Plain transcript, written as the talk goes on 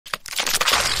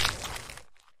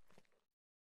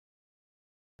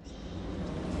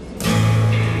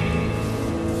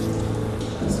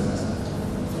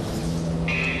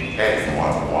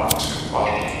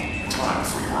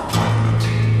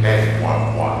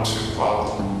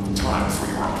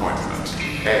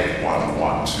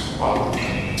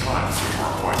A112, time for your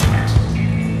appointment.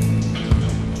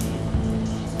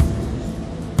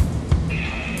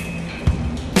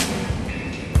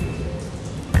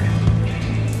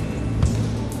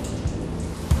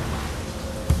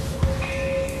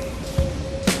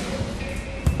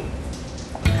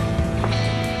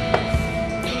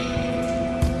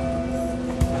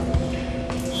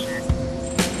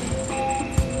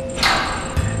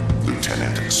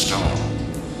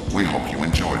 We hope you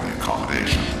enjoy the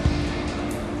accommodation.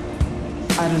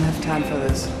 I don't have time for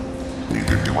this.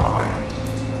 Neither do I.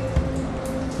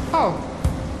 Oh,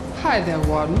 hi there,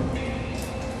 Warden.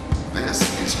 This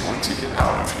is your ticket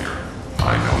out of here.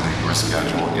 I know that your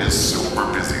schedule is super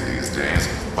busy these days,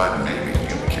 but maybe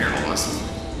you care to listen.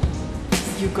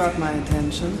 You got my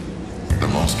attention. The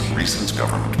most recent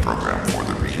government program for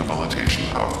the rehabilitation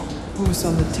of... Who's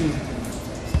on the team?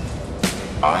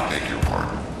 I beg your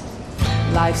pardon.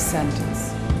 Life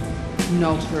sentence.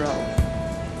 No parole.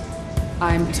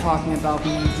 I'm talking about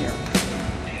me here.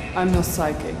 I'm no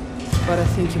psychic, but I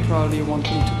think you probably want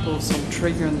me to pull some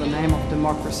trigger in the name of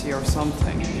democracy or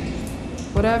something.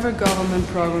 Whatever government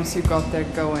programs you got there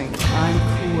going, I'm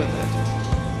cool with it.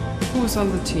 Who's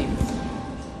on the team?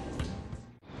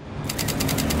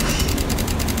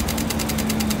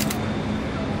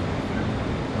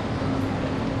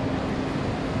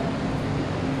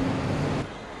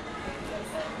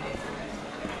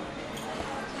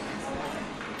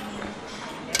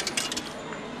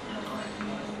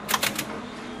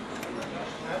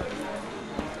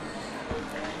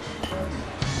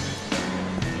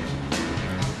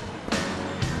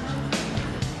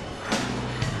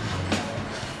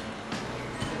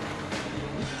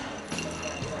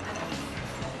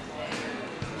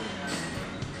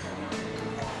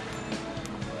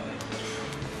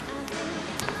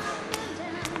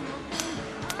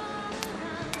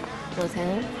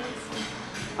 Lieutenant?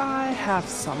 I have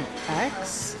some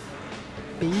eggs,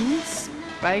 beans,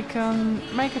 bacon,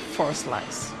 make it 4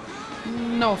 slices.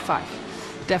 No, 5.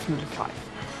 Definitely 5.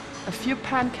 A few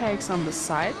pancakes on the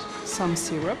side, some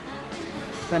syrup,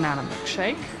 banana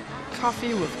milkshake,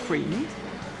 coffee with cream.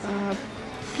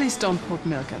 Please don't put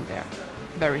milk in there.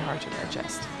 Very hard to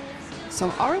digest.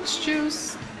 Some orange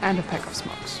juice and a pack of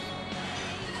smokes.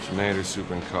 Tomato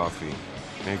soup and coffee.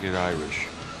 Make it Irish.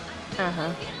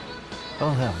 Uh-huh.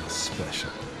 I'll have a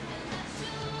special.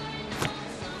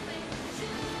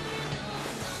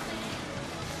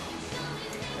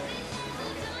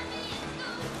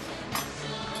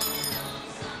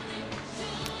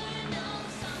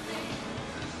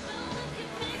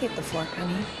 Keep the fork,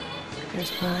 honey.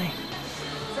 Here's pie.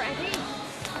 Frankie?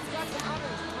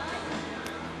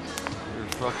 You're a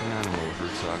fucking animal,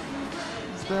 Herzog.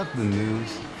 Is that the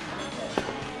news?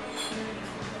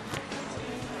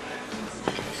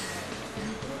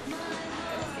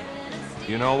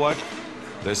 You know what?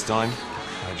 This time,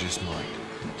 I just might.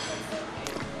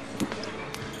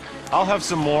 I'll have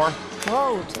some more.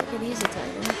 Whoa, take it easy,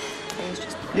 Tiger. Today's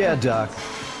just... Yeah, Doc.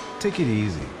 Take it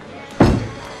easy.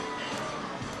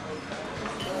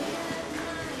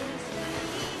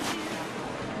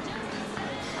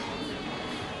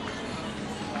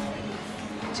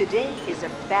 Today is a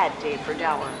bad day for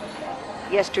Dower.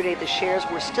 Yesterday, the shares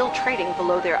were still trading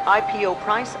below their IPO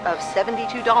price of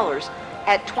 $72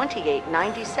 at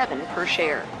 $28.97 per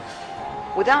share.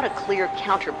 Without a clear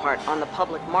counterpart on the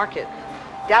public market,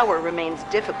 Dower remains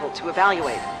difficult to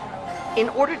evaluate. In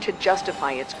order to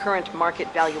justify its current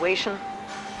market valuation,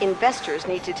 investors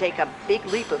need to take a big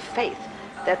leap of faith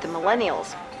that the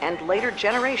millennials and later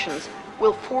generations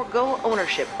will forego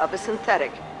ownership of a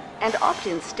synthetic and opt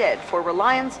instead for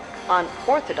reliance on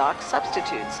orthodox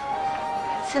substitutes.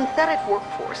 Synthetic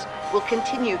workforce will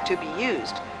continue to be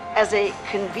used as a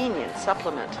convenient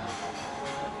supplement.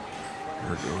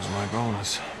 There goes my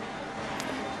bonus.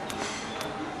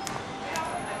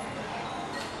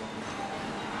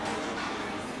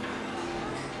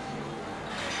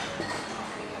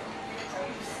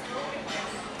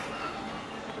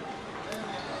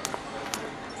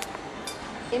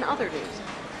 In other news,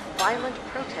 violent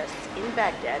protests in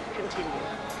Baghdad continue.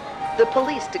 The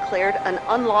police declared an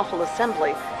unlawful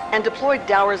assembly and deployed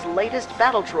Dower's latest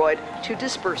battle droid to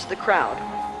disperse the crowd.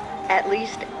 At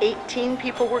least 18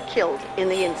 people were killed in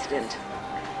the incident.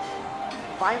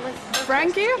 Violent protests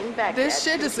Frankie, in Baghdad this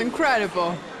shit is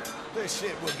incredible. This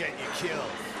shit will get you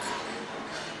killed.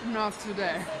 Not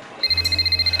today.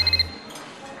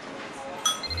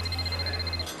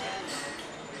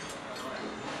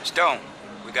 Stone,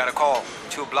 we got a call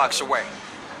 2 blocks away.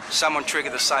 Someone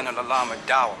triggered the silent alarm at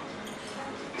Dower.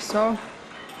 So,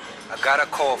 I got a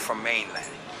call from mainland.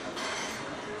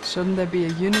 Shouldn't there be a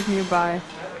unit nearby?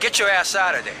 Get your ass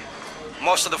out of there.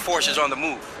 Most of the force is on the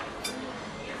move.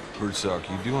 Herzog,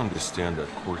 you do understand that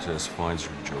Cortez finds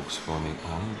your jokes funny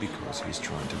only because he's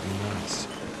trying to be nice.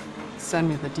 Send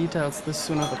me the details, the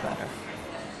sooner the better.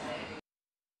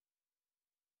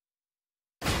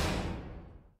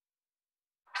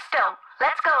 Stone,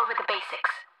 let's go over the basics.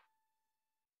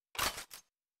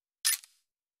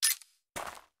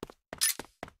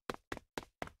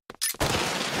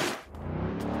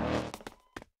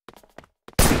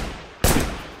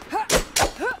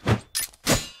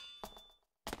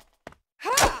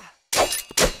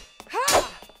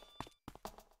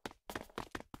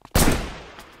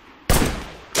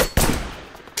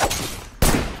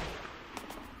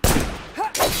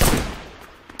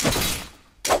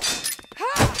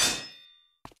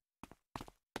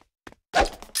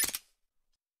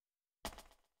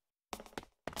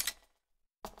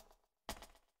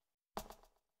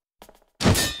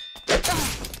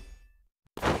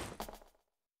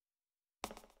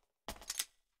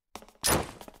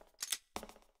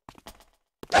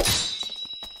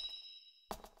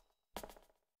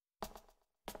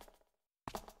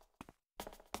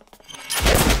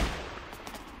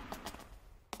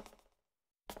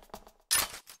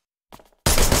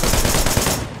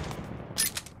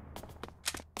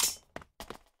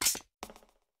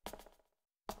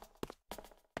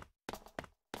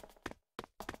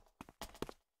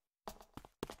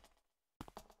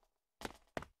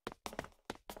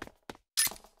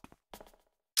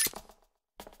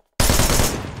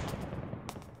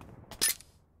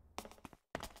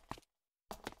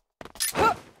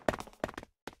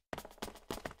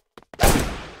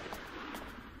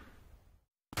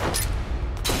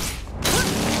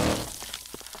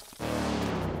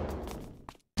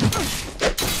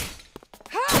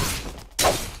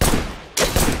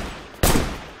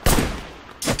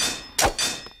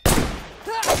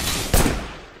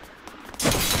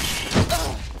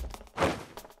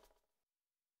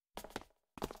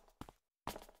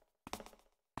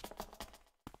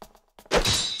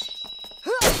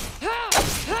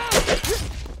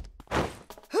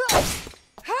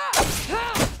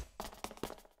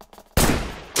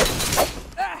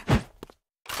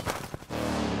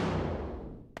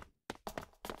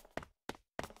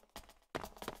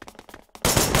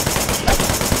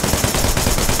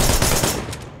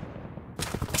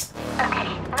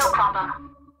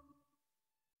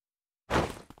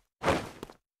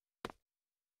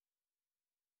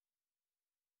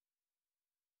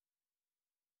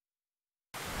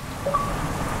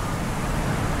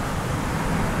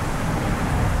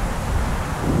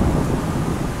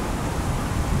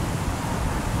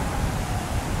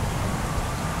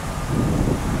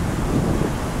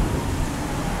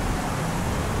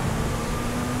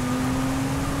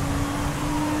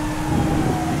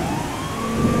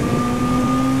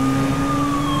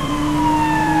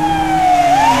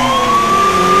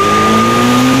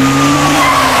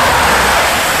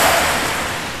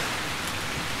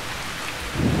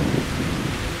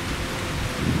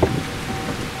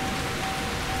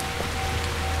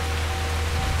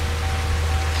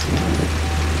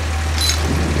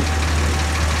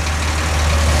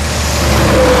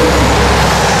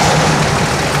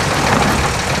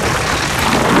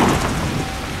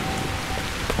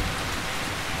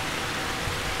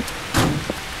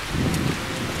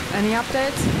 Any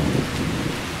updates?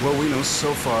 What we know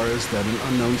so far is that an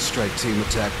unknown strike team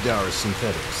attacked Dower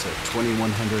Synthetics at 2100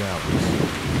 hours.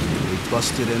 We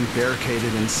busted in,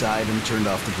 barricaded inside, and turned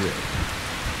off the grid.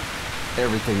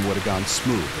 Everything would have gone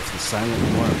smooth if the silent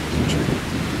alarm wasn't triggered.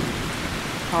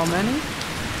 How many?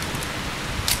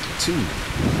 2.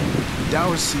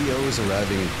 Dower CO is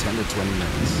arriving in 10 to 20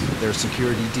 minutes. Their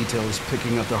security detail is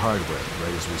picking up the hardware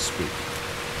right as we speak.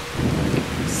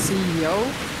 CEO?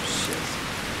 Shit.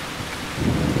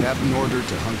 Captain ordered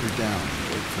to hunker down and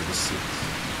wait for the seats.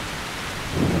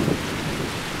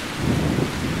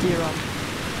 Gear up.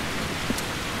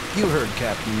 You heard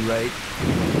Captain, right?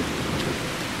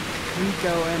 We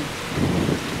go in.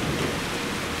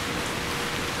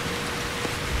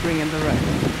 Bring in the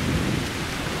wreck.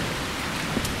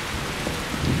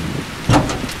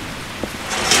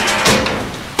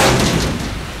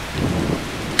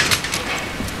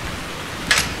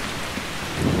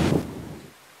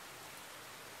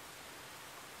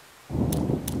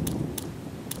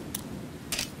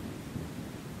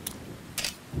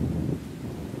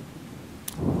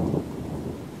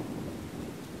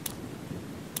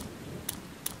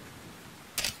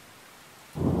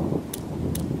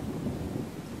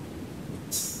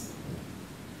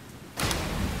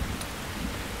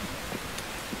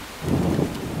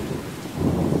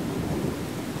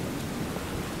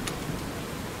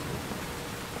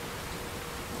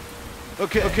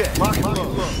 Okay, lock and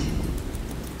load.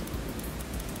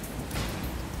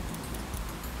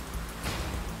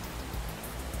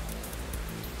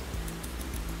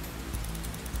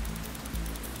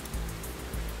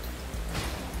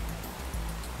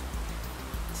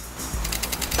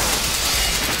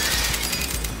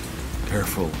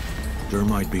 Careful. There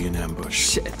might be an ambush.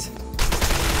 Shit.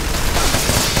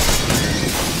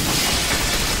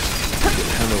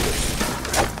 Handle this.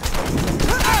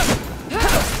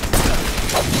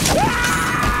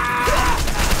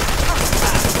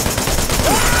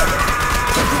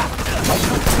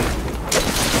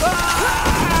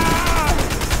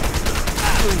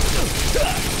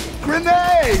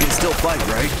 Grenade! You can still fight,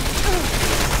 right?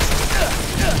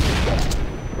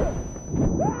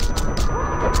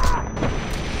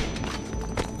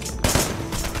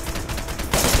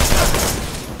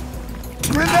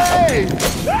 Grenade!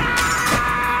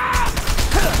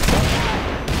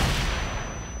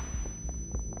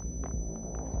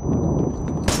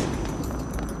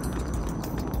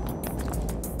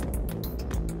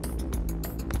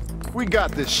 We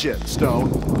got this shit, Stone.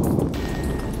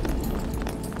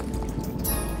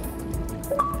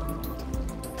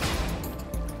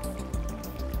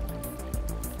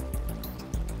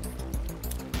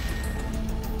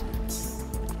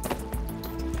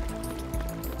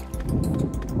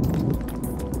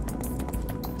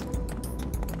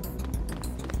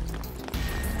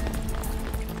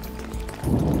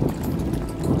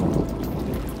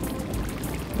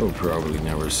 They'll probably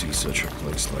never see such a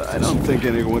place like this. I don't think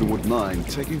anyone would mind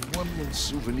taking one little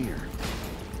souvenir.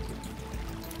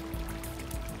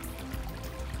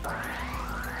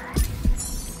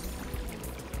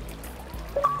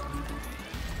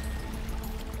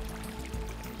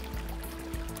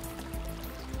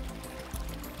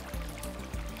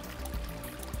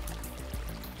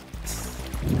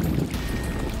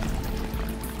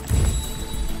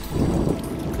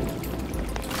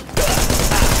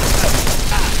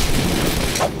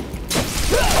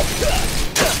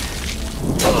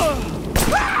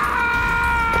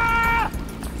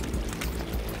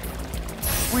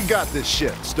 We got this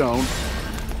shit, Stone.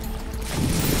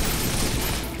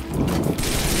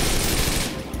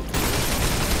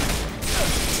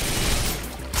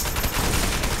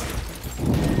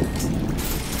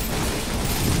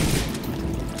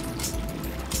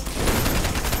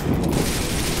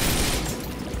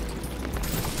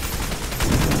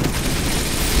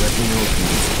 Let me know if you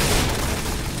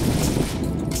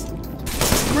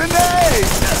Grenade!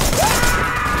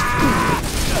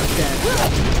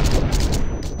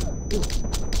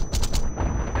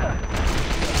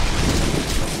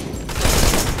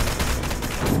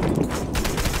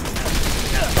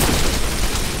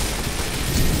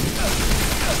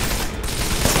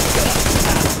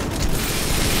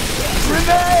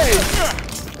 Grenade!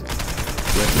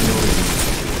 Let me know if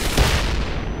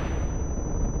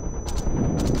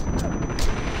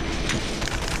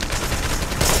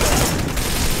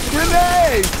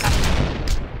Grenade!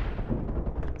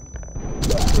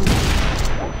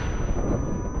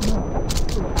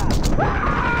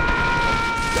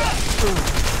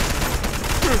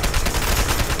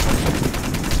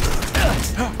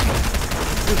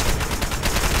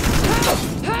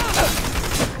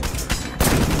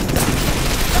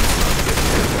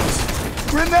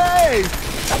 Grenade!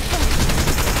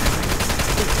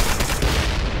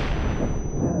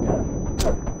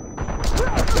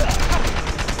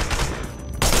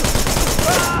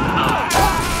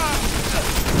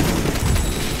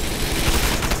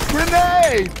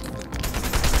 Grenade!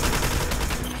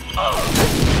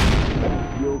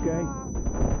 You okay?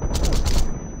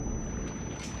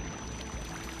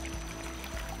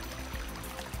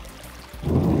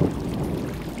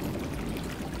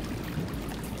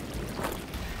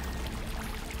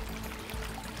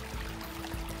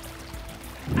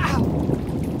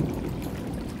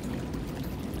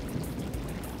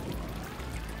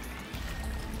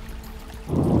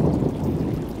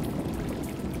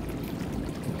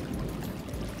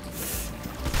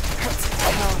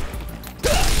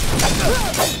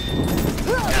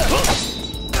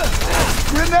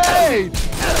 Grenade!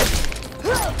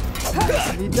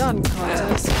 Nicely done,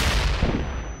 Cortez.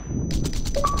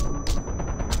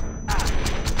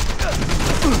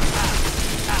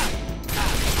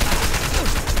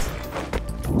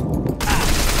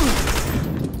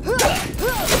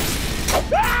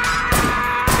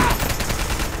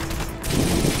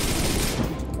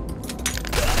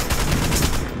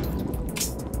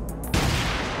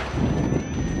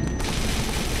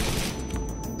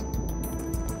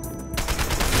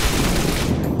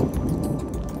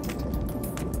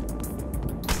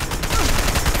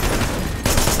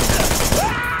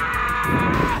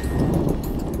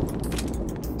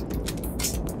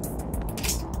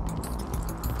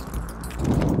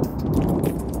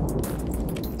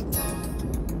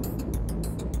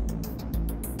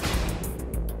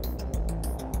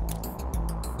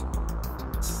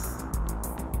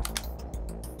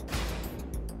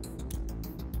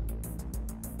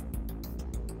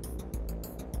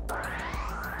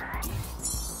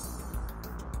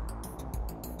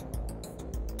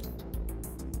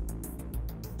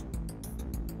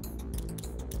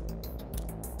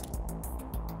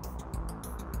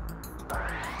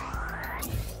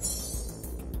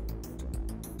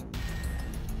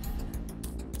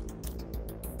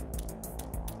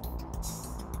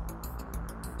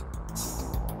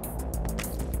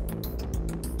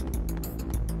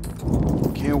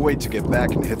 wait to get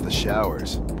back and hit the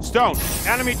showers. Stone,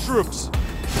 enemy troops!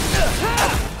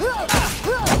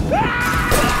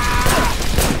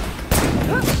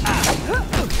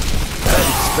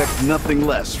 I'd expect nothing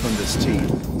less from this team.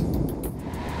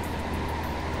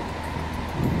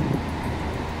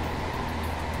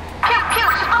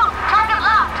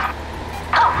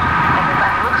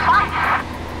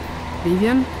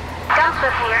 Vivian?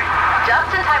 Gunsmith here.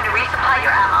 Just in time to resupply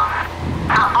your ammo.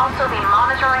 I'll also be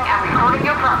monitoring and recording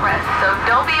your progress, so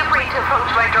don't be afraid to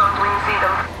approach my drones when you see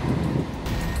them.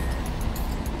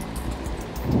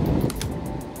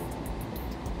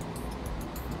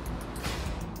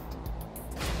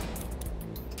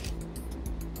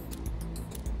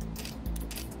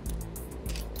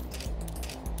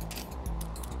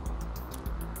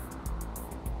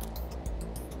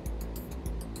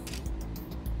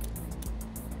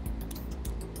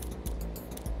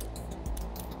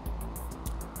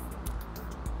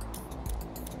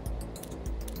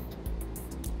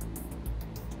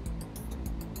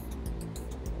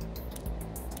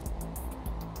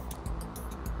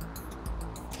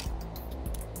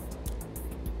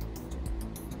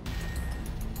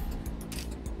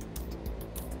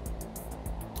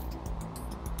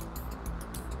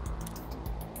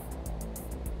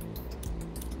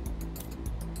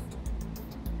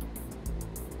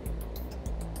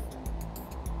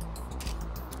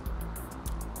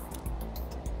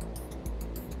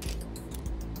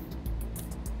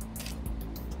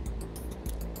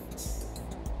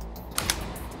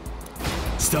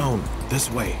 Stone,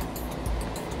 this way.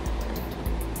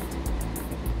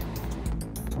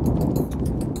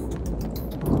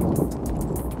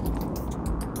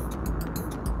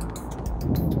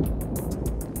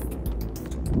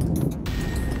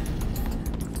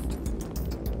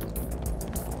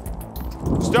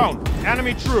 Stone,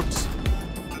 enemy troops!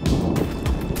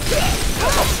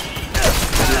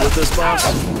 Deal with this, boss?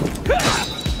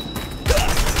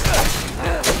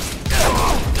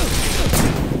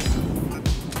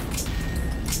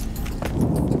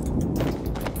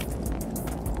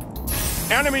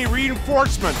 Enemy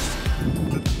reinforcements!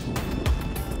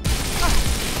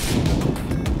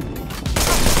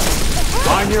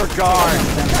 On your guard!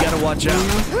 You gotta watch out.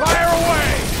 Fire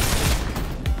away!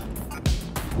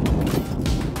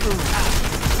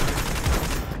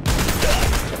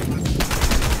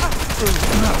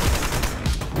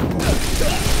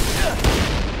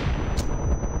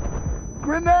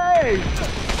 Grenade!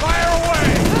 Fire away!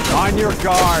 On your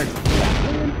guard!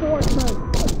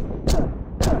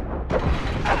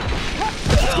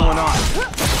 What's going on?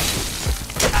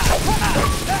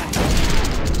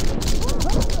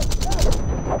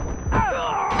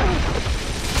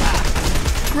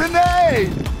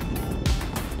 Grenade!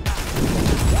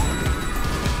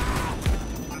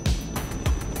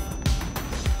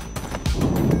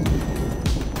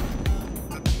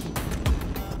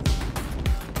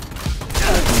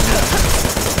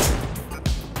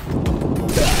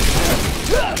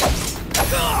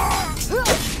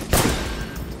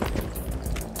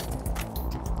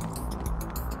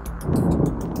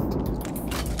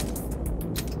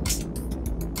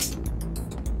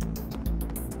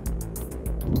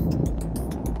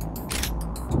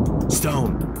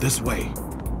 Stone, this way.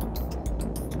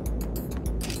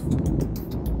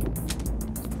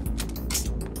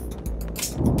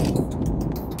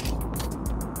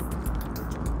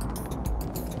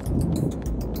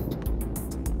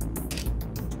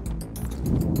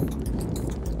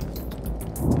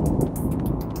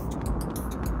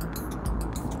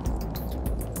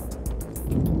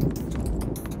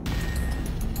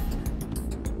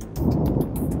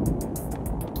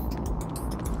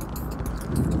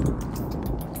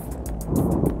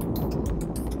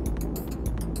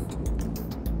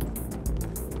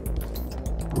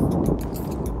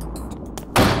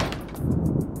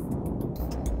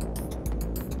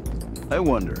 I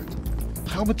wonder,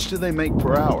 how much do they make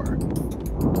per hour?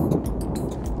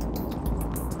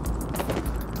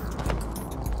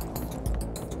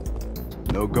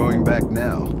 No going back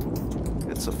now.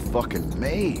 It's a fucking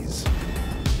maze.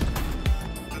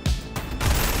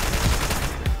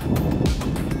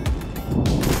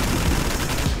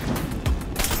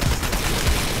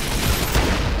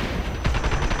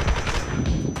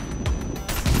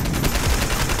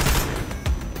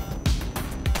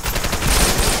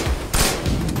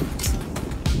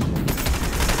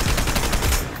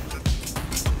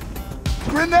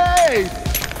 Grenade!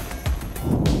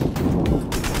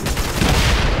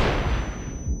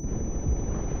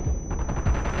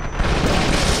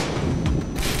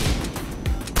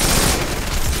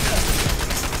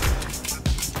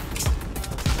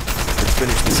 Let's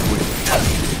finish this quick.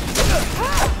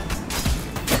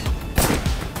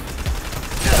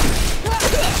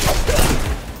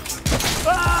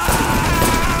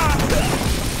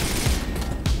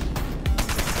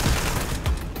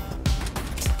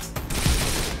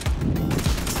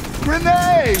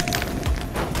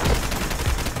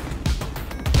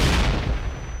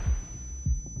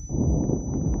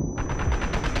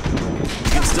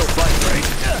 still fight, right?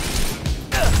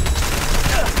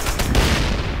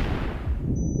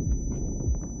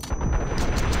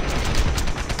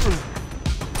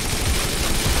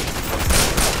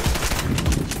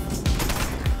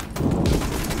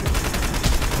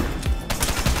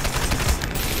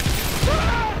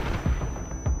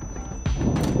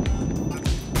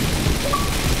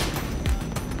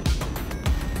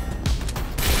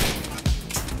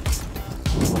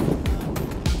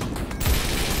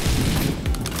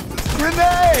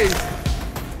 Grenade!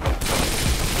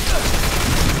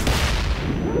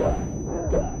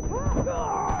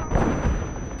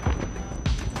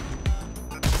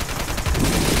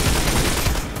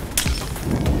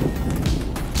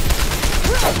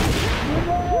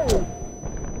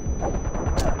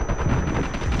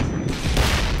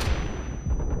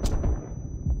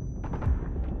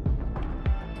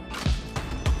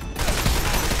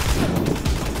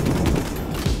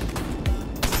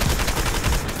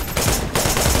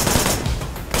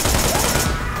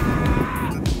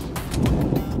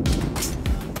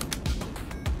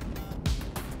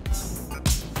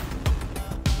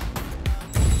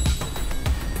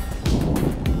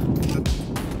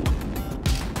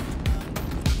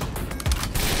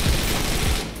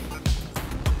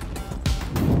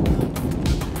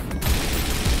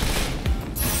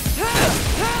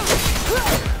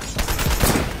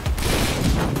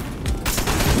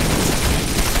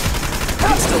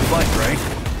 Still fight, right?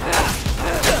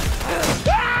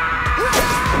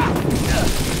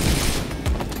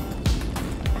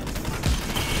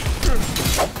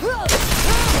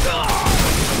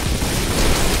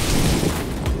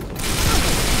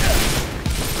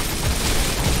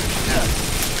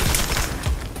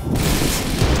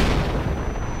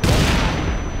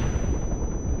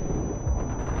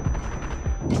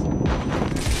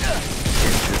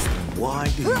 Why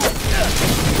do you...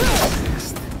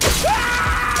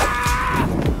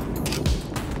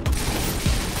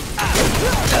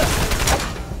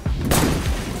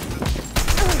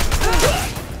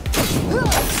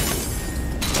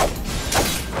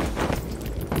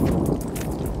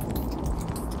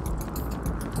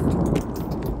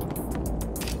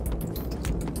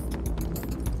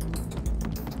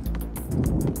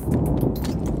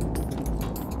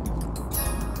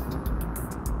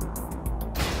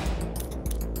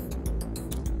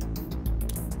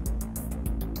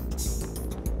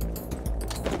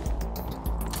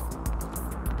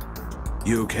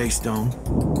 You okay, Stone?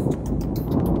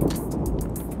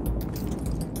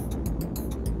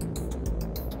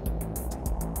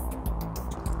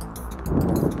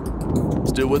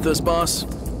 Still with us, boss?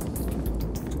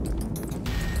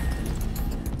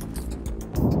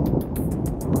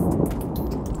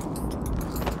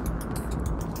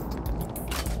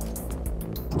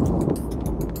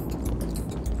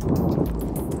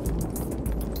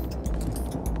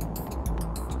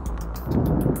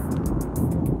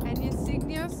 Any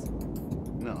insignias?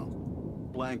 No.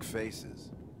 Blank faces.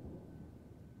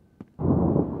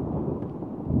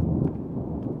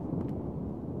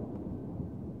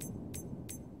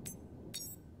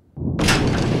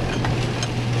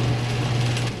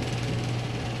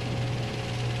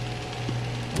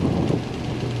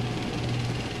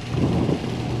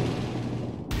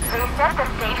 They said the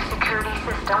safe security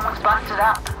system was busted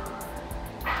up.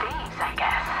 Thieves, I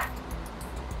guess.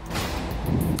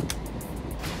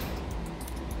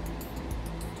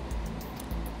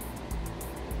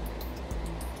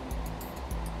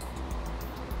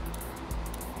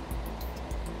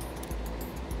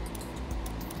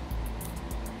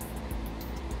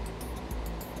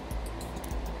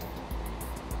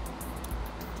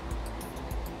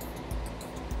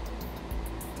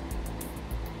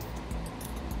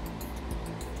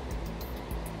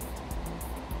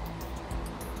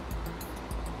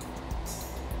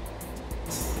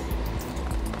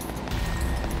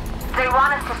 They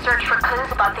want us to search for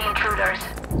clues about the intruders.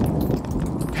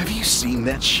 Have you seen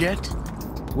that shit?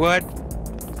 What?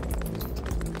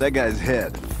 That guy's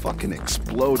head fucking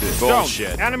exploded.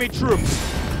 Bullshit. Enemy troops.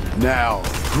 Now,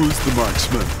 who's the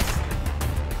marksman?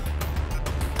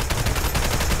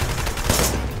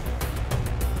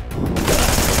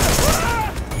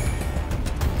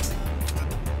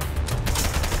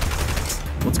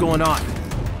 What's going on?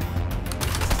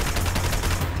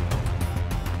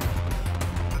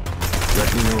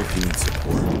 Let me know if you need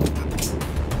support.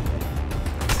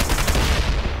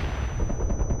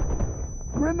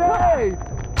 Grenade!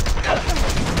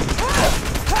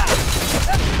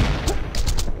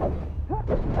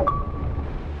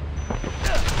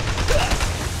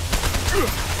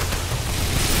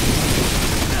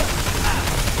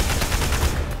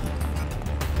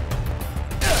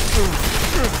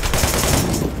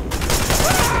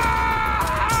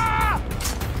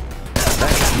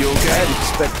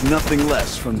 expect nothing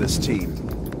less from this team.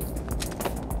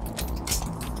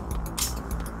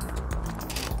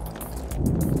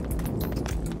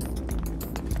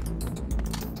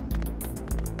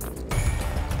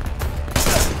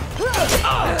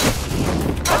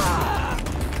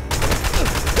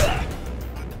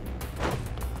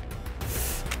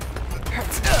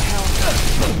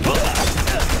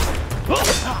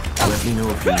 Let me know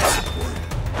if you need support.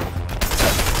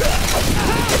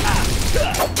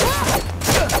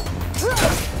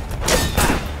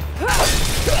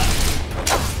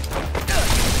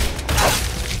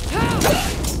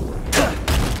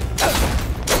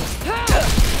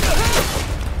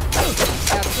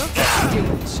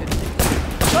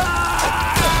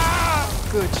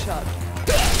 Good shot.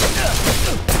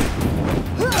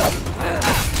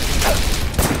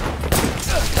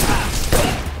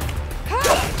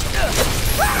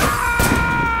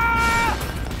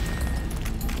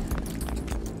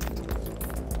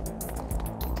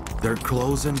 They're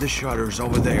closing the shutters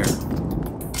over there.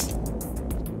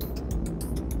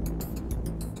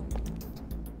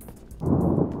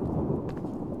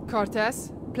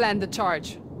 Cortez, plan the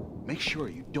charge. Make sure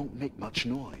you don't make much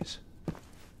noise.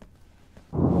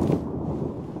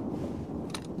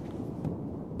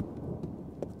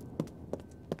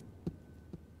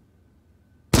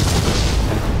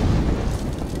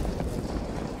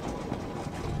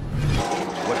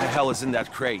 What the hell is in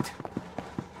that crate?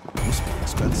 Must be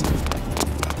expensive.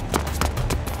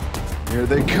 Here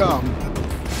they come.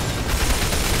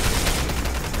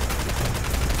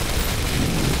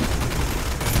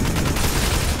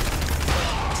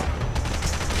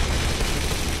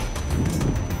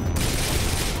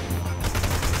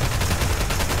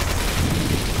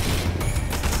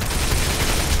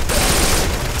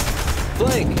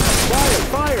 Blake!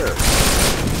 Fire!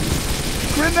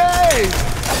 Grenade!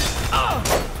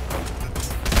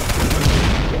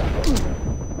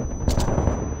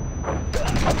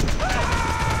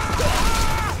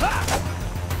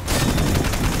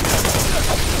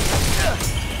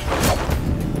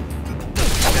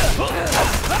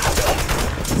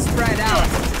 Spread out.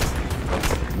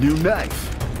 New knife.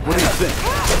 What do you think?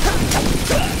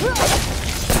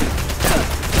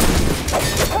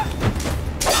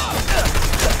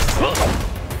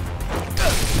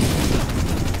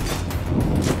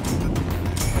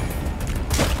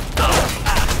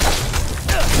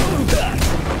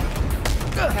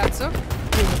 Herzog,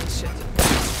 give me the shit.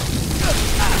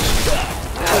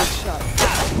 Good shot.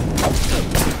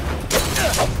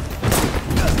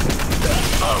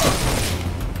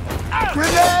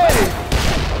 Grenade!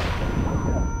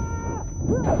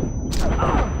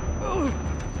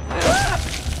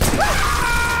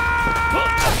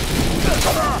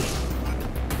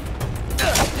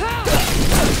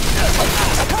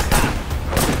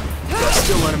 There's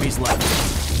still enemies left.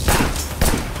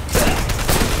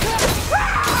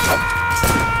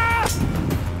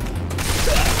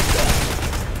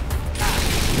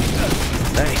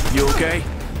 Hey, you okay?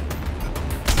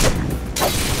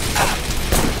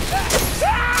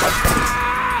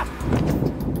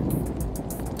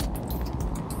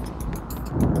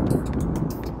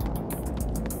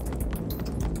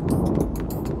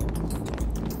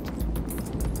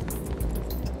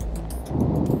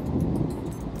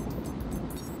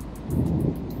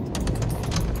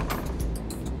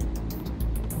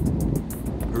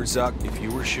 Herzog, if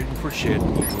you were shooting for shit, you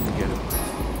wouldn't get it.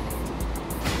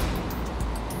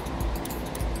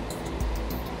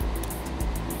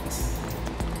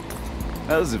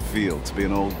 How does it feel to be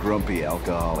an old grumpy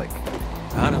alcoholic?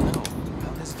 I don't know.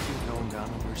 How does it feel going down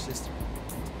on your sister?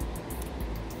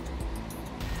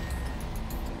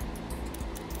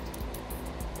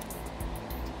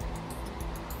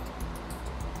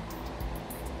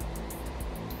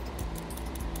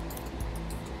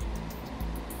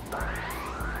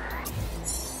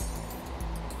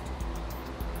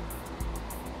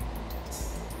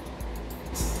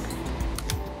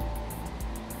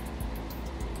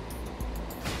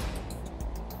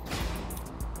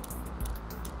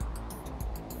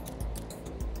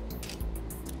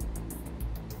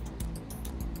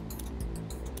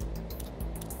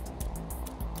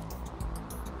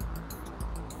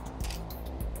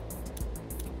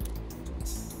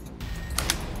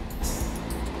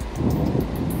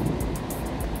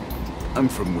 I'm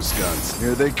from Wisconsin.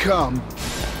 Here they come.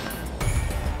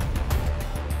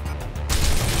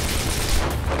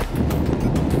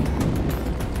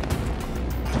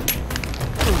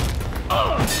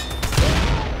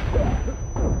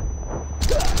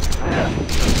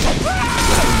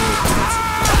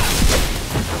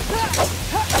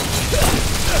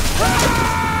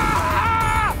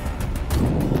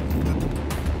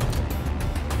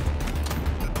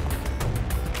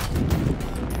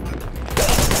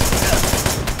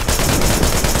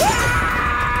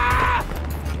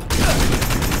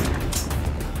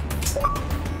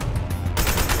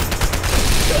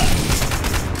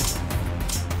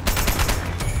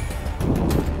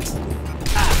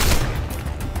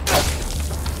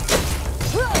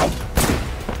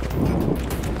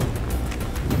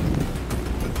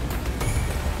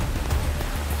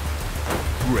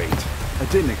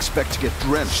 Didn't expect to get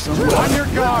drenched so much. On your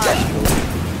guard!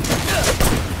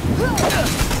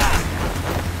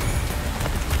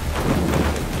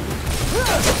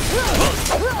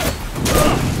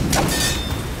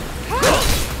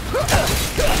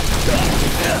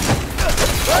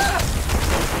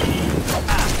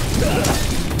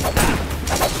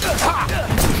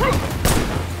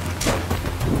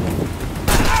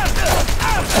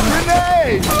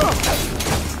 Grenade!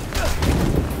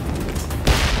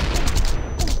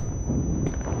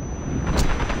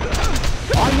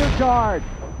 On your guard!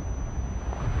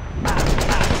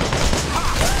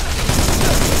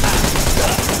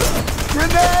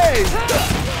 Grenade!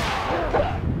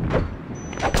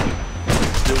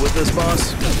 Still with us, boss?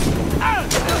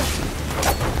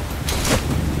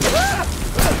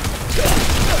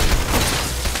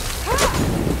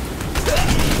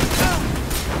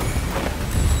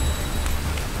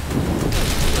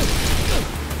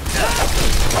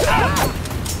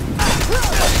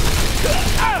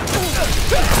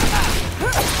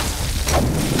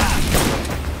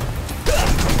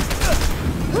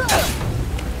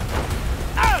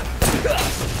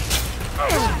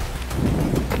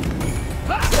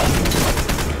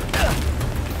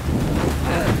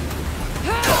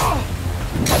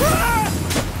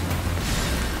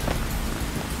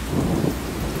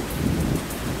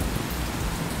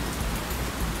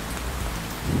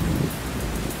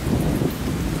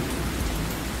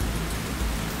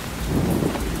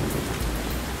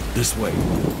 This way.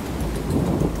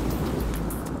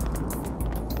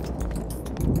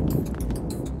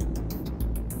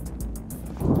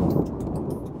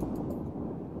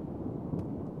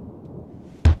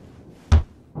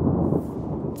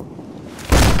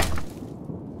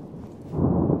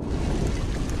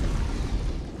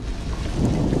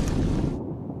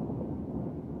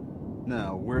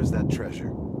 Now, where's that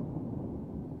treasure?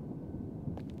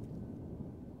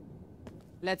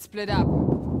 Let's split up.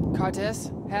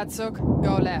 Cortez, Herzog,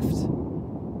 go left.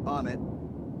 On it.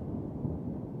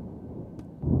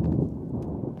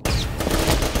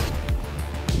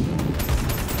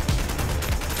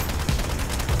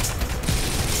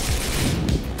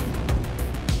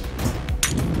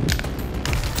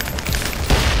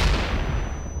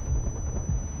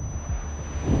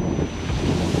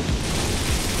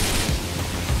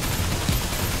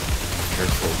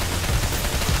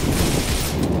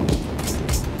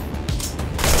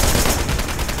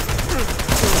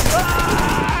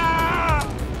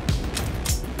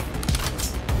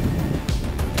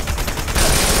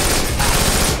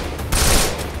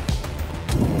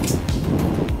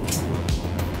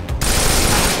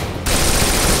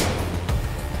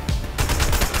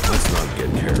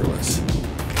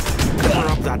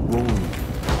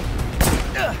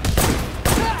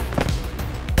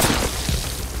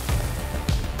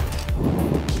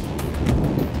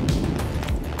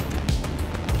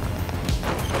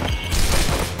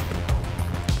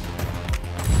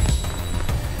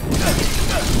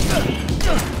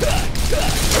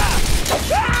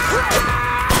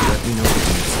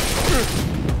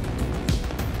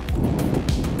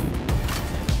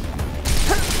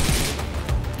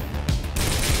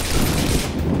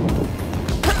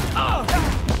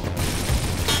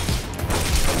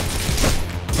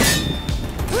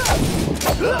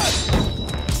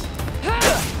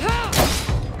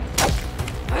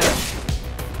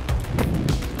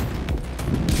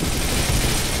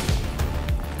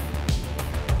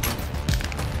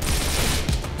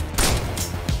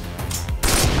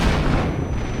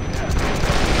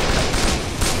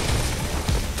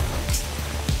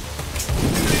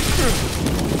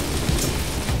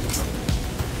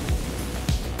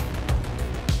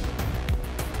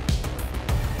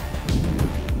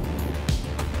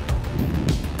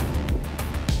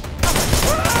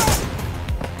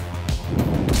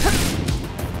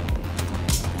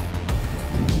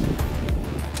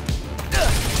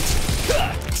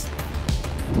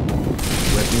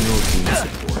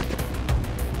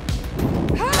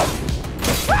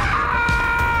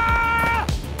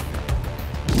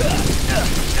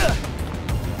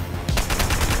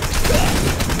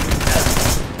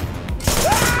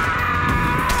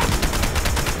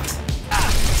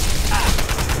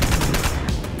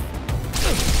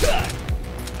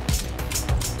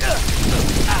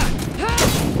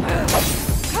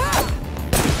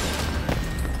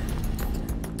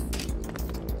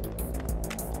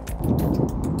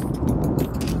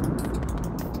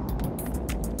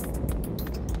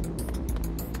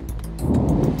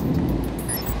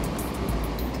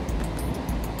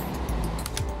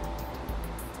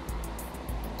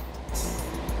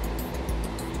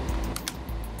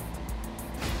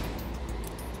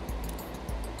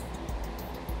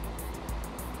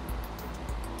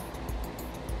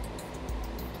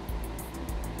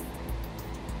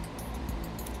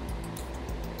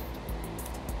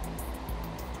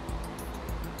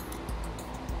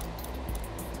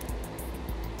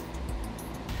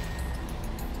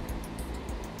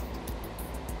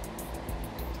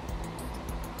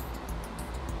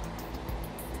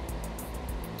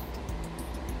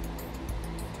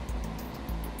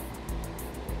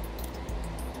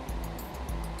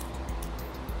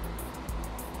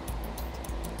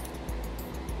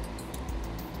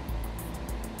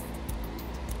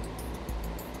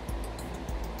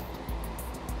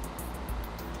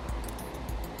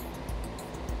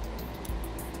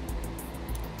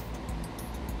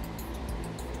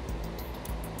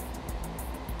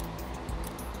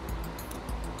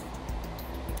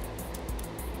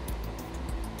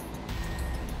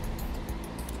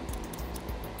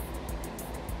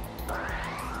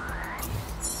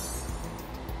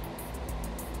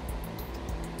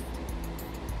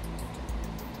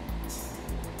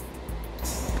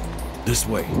 This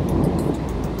way.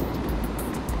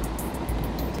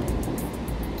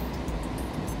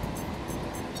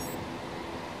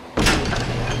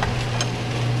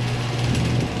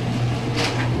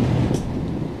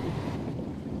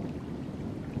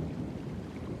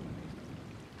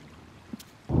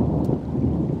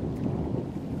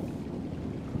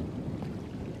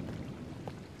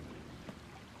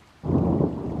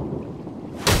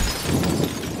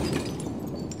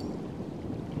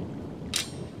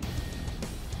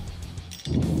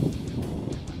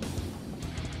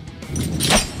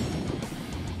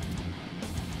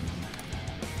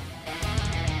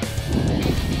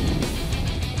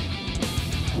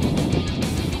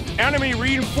 Enemy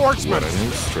reinforcements! What an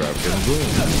extravagant room.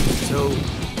 So,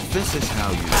 this is how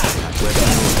you attack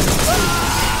weapons.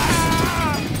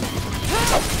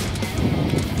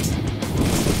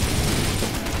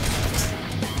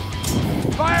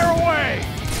 Fire away!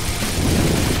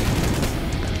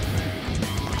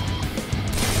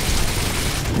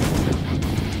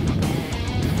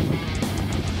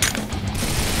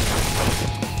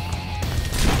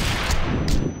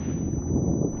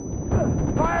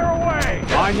 Fire away!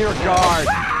 On your guard!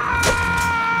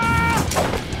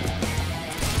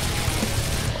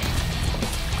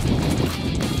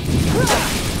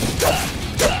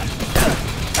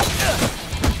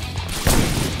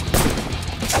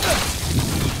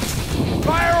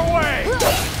 Fire away!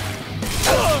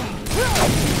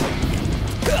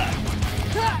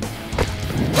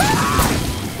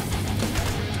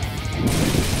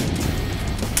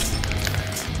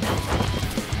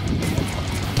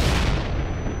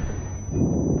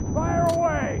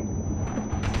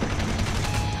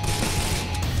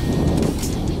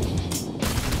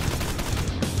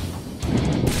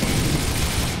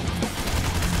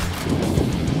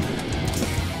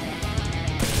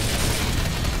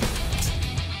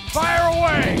 Fire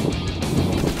away! Fire away!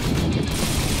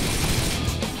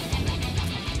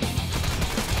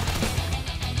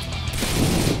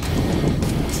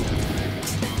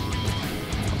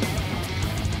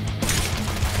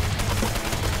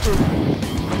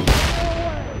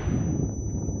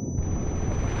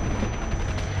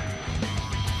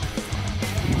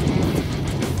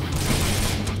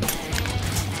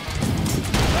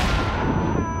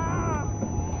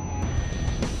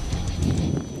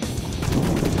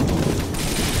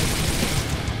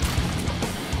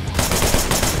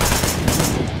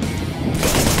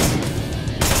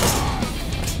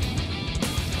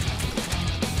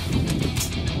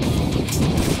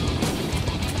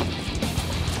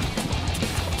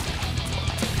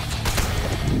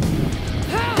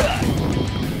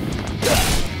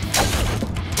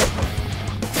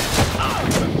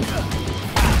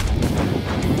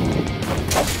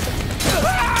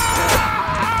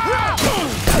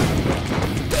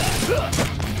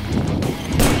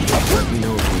 Let me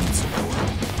know if you need support. Let me know if you need support.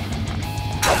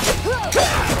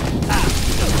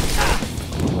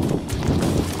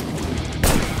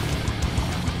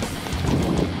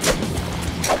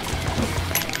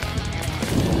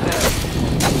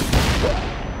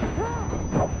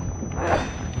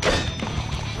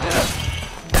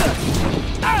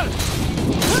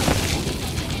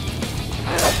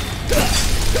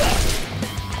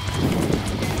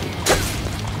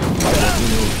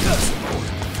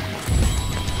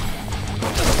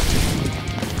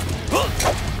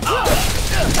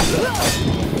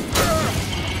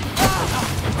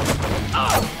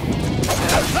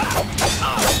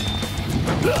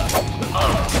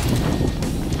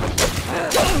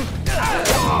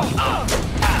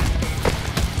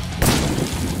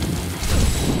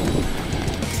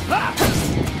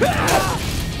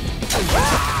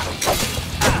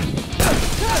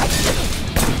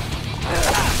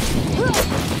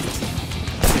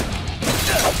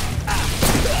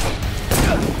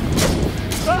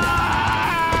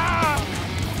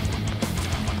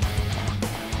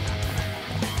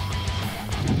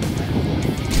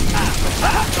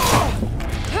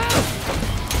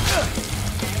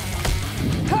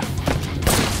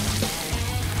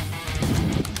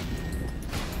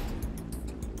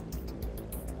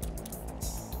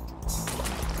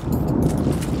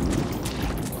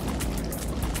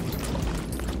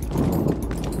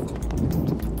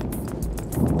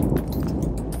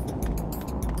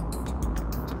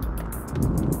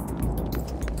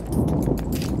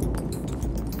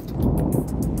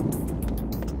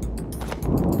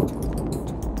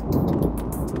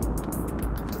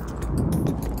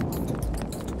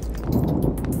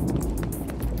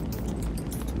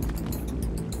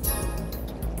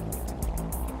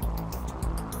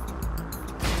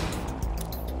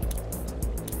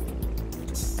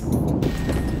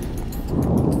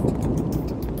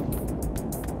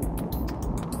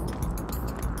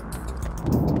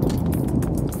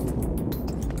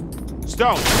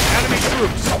 Stone, enemy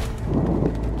troops!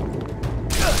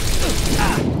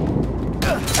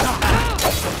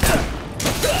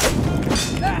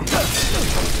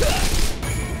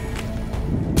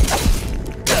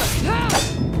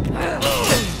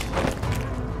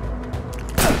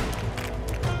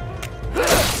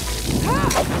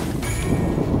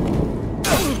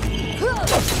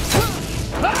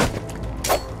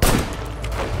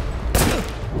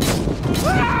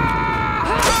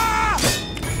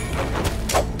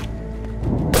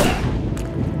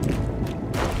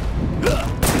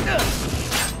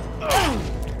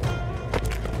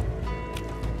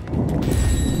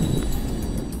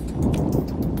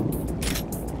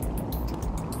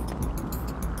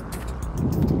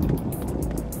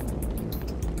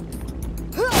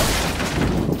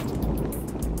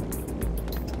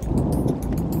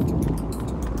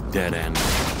 Dead end.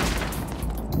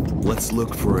 Let's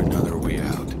look for another way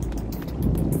out.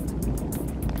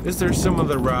 Is there some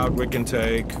other route we can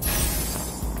take?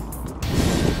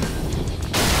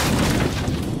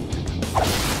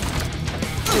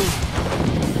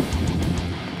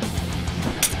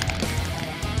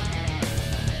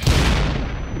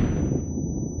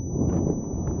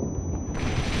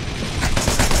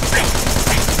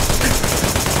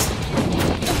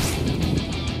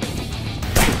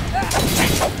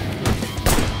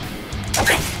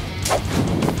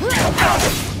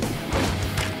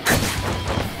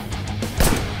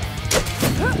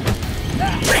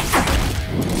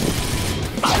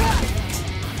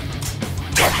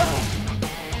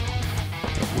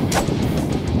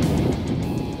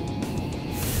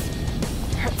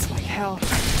 Hurts like hell.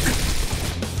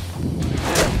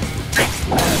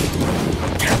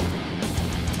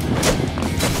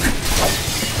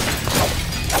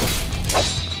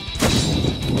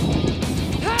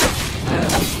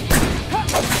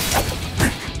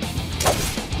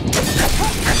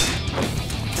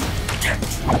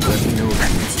 Let me know if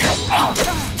you need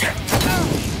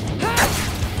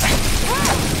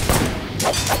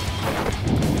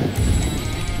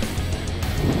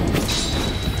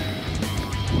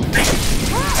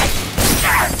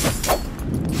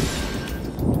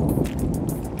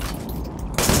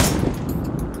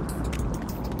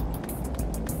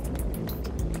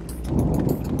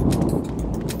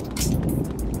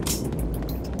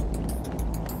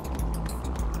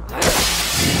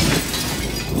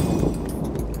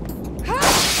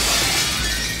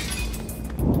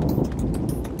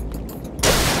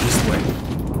this way.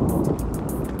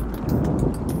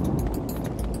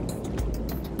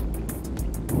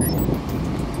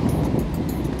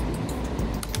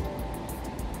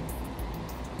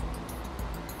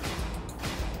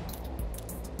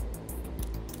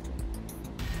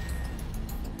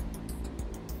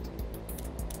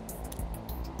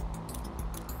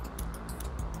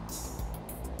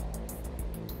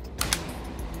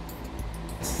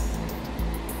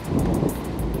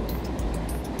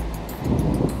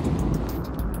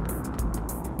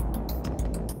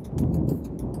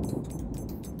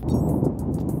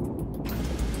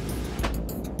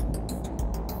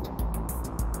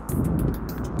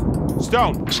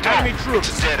 Stone, enemy troops!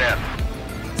 Dead end.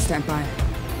 Stand by.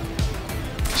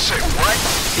 Say what?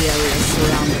 The area is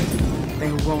surrounded.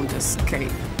 They won't escape.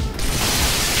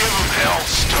 Give him hell,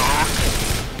 Stone.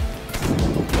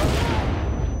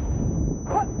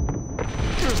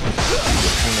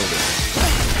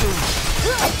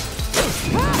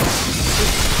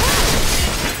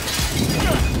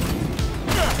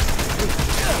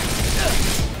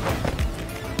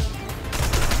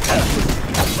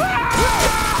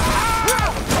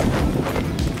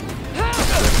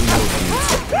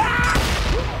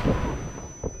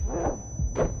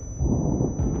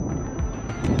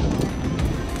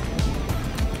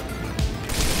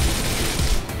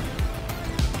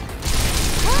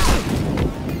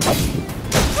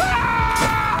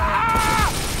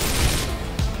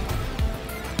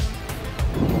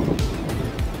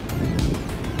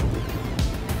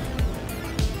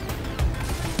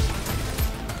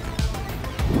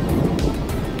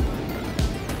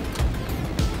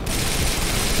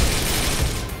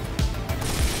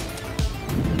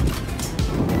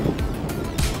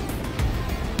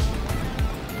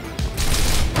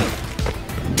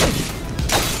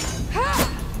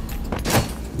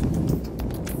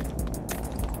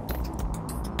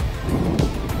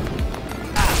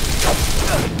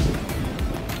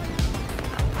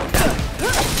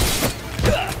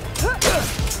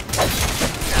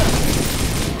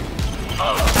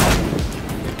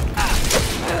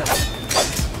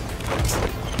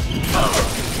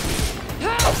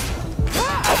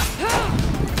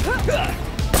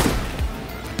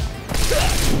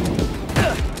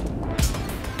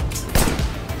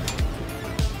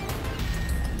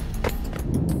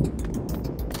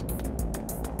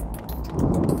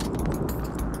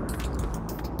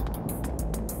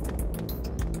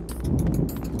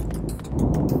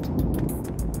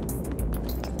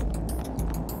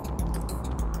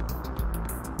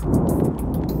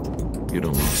 You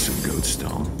don't look so good,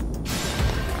 Stone.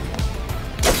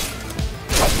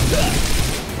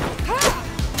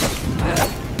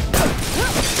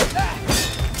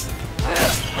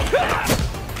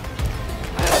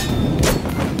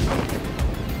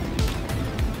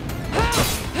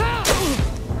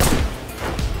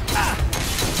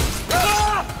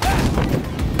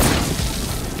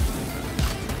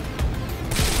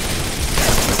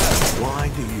 Why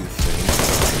do you think I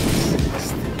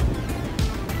exist?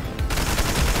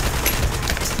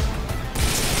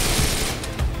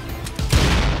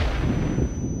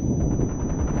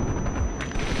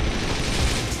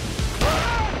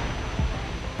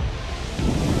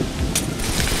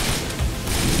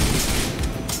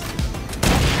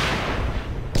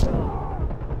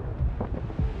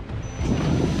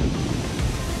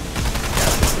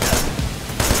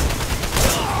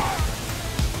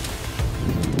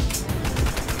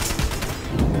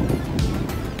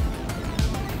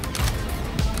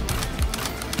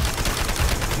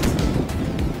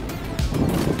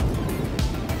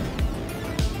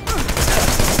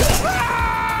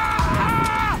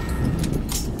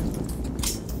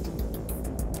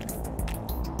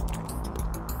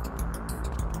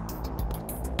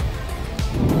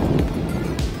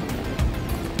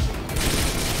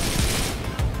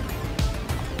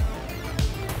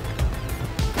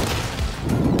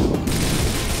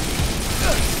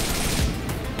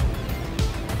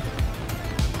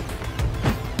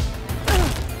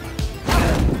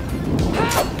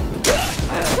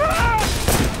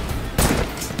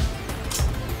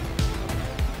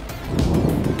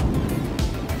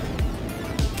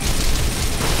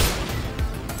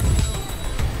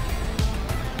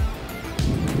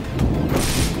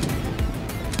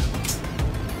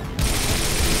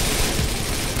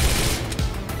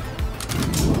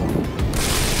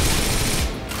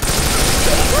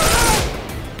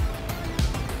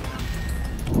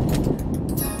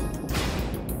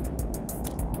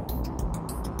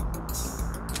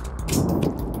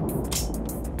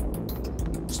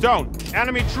 Stone,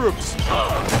 enemy troops!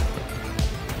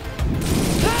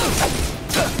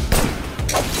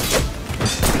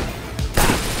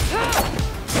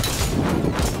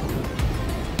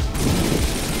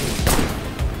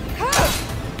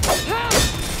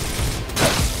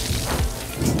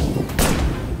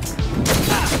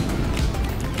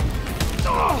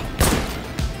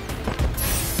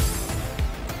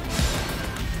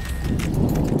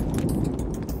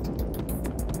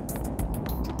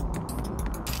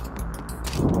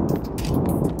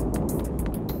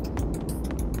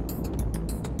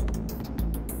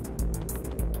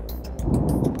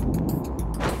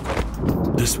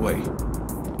 This way. The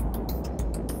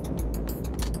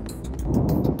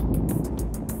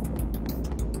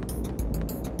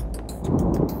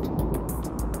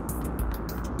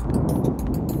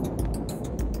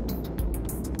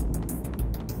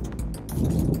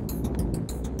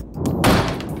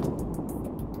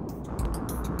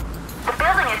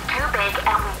building is too big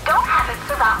and we don't have it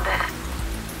surrounded.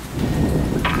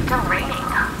 It's still raining.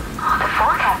 The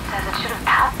forecast says it should have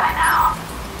passed by now.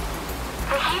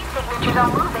 The heat signatures are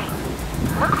moving.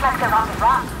 Looks like they're on the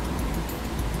run.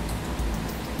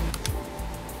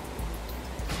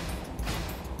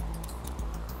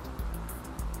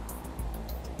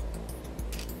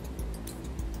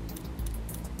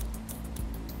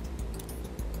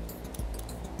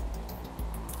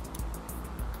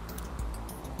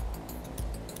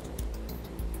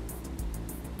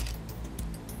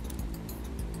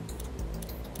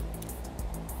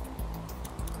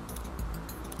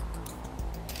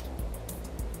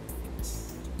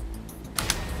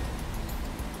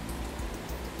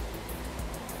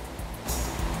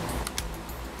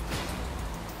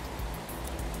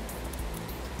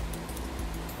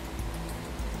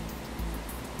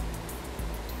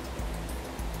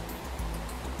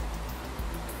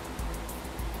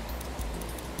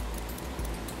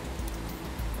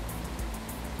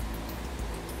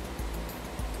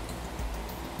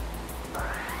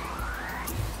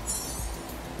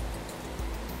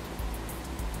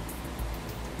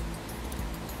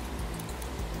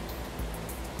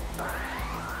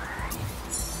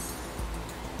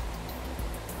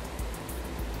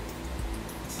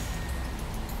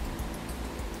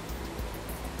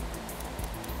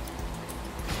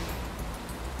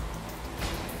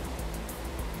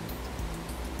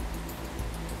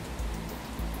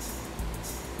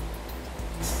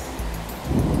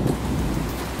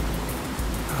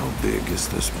 Big is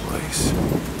this place?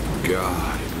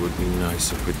 God, it would be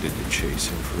nice if we did the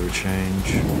chasing for a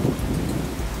change.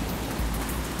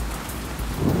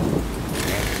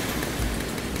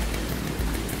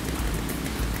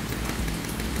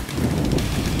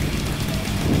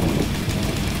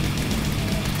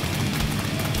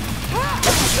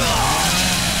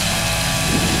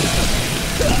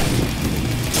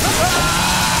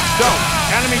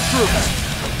 Enemy troops!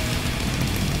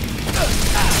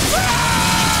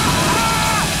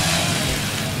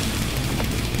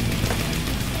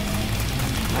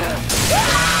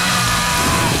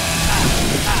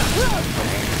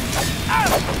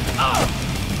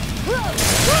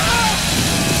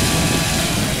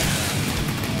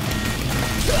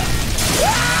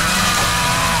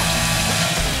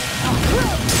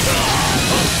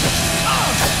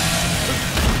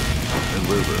 And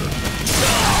river.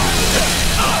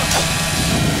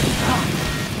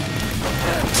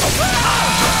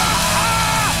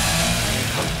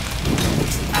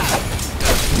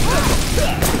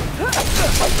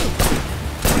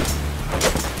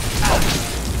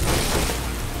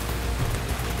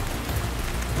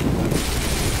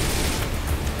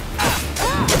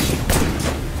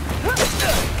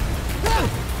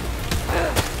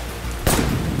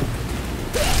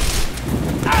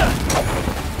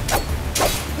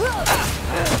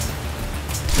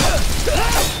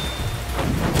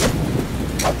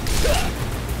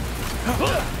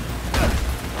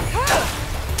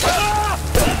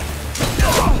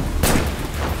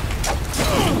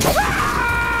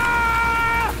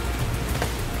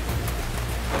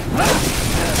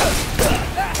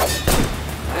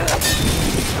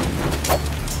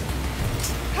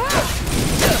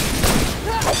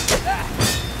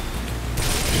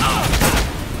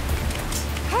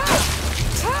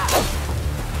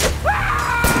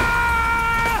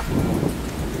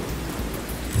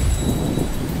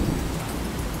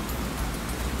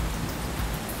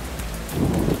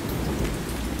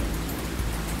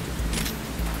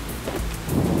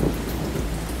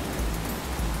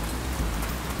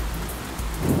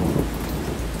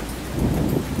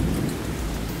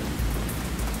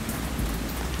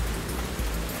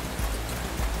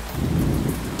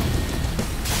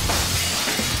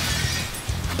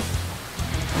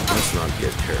 Let's not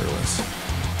get careless.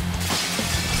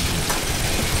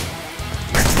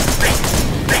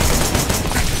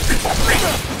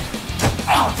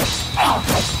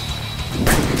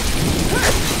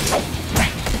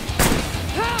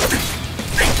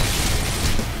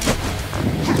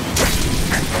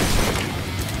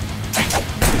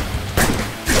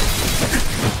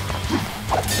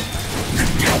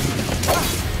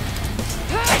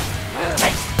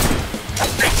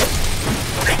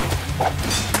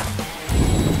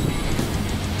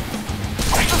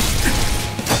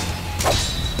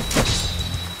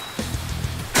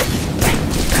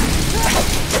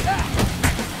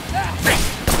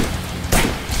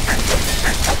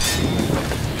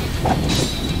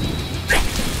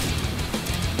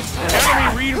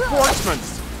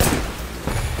 Reinforcements!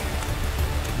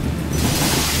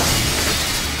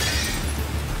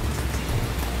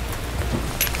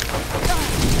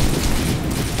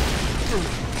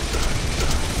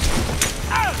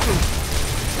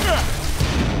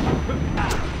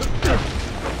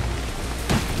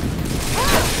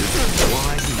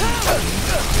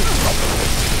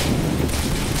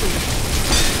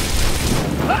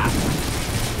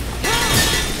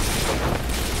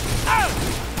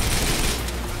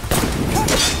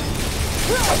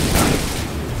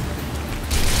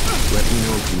 Let me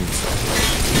know if you need something.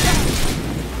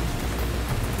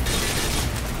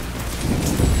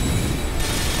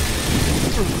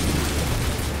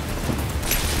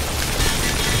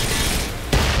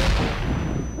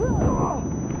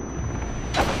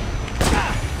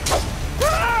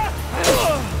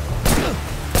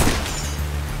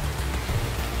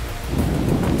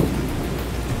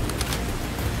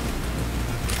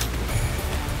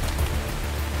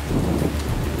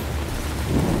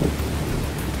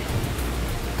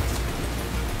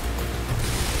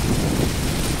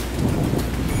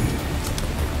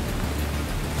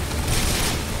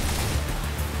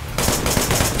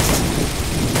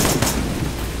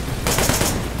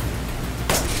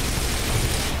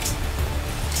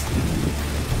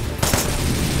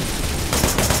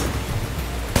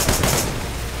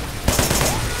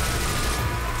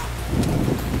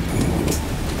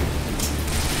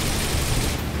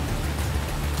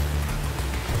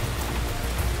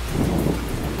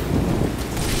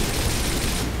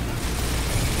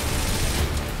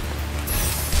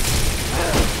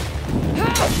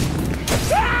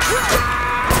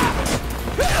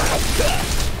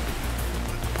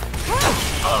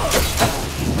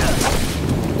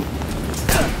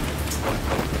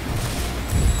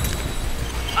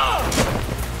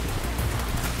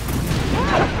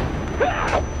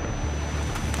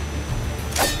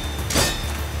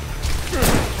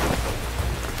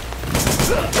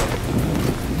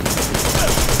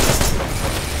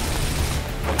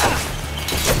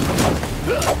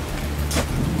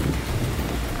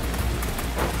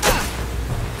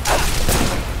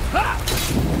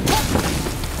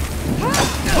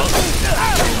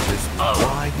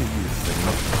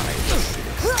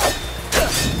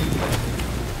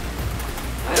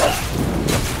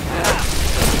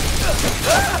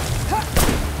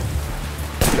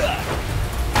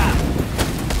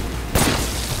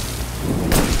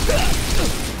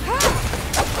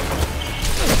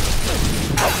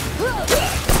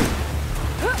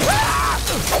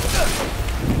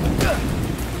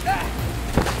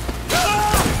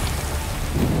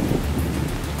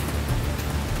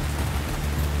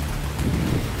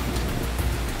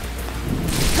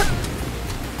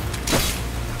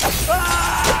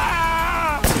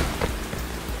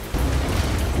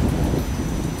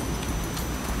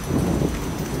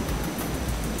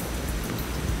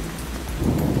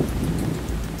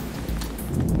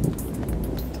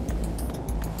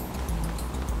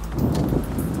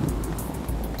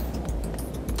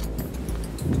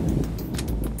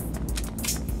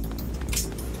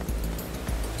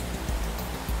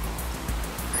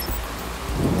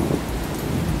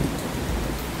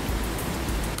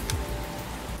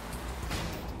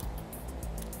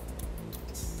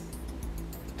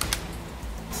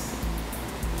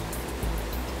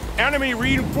 Enemy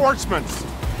reinforcements!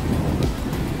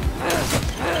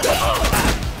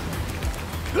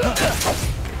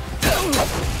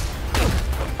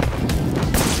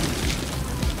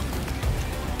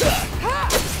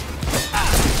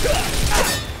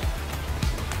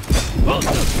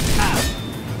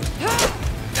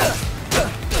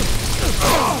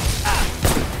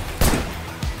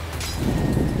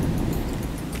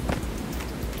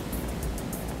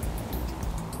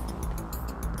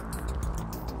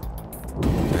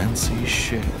 Fancy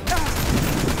shit.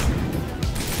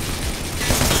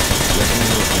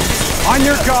 On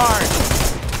your guard!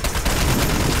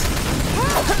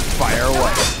 Fire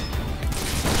away.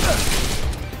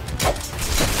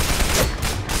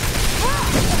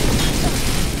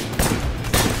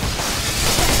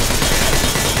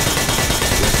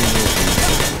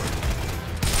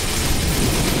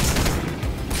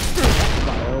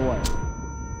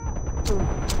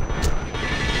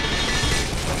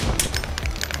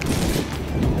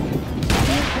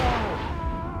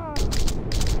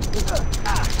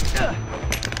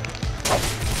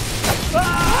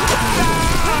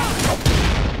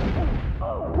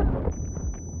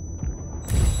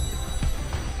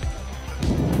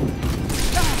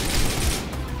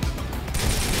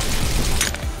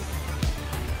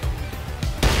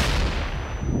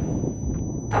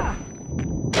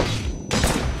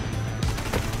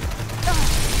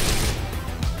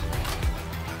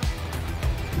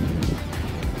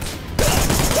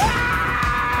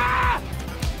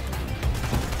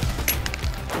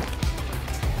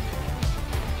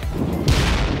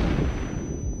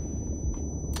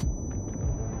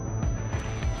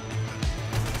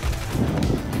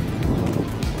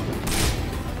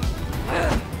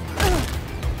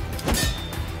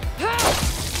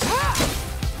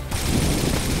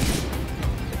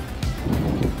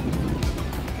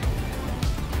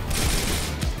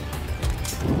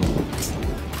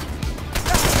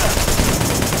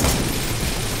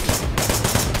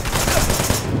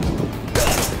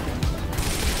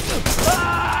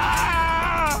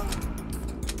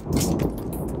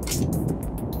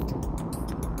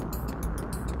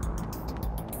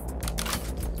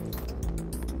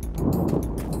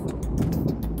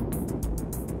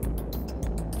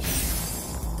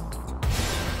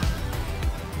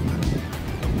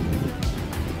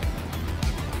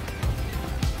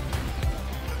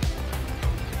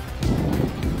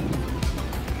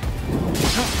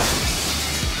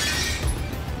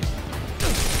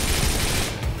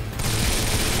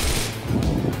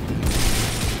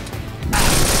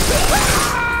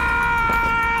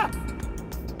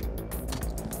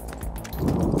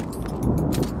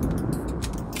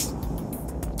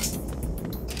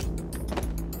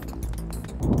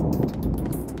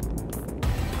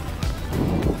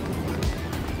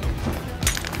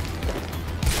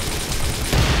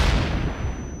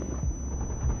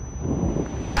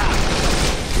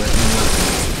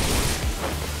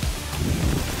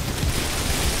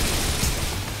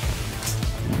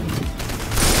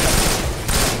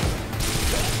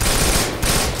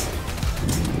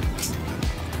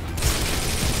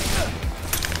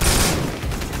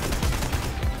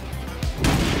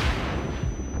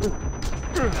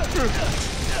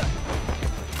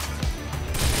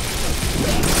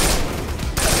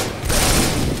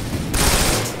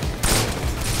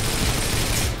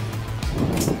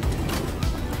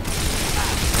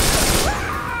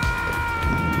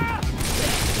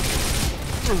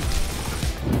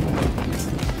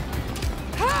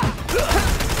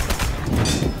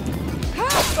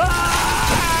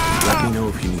 Let me know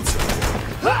if you need support.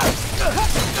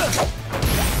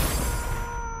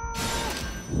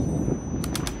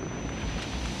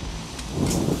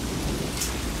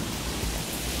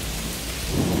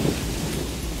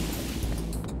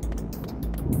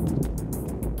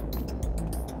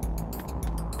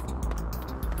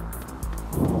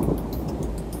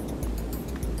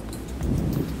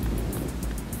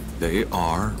 They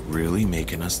are really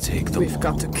making us take the We've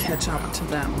got to catch up to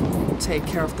them. Take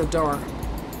care of the door.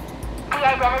 The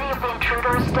identity of the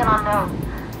intruder is still unknown,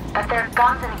 but their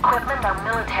guns and equipment are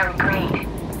military grade.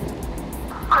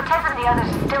 Cortez and the others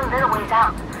are still a little ways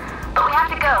out, but we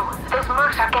have to go. Those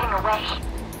mercs are getting away.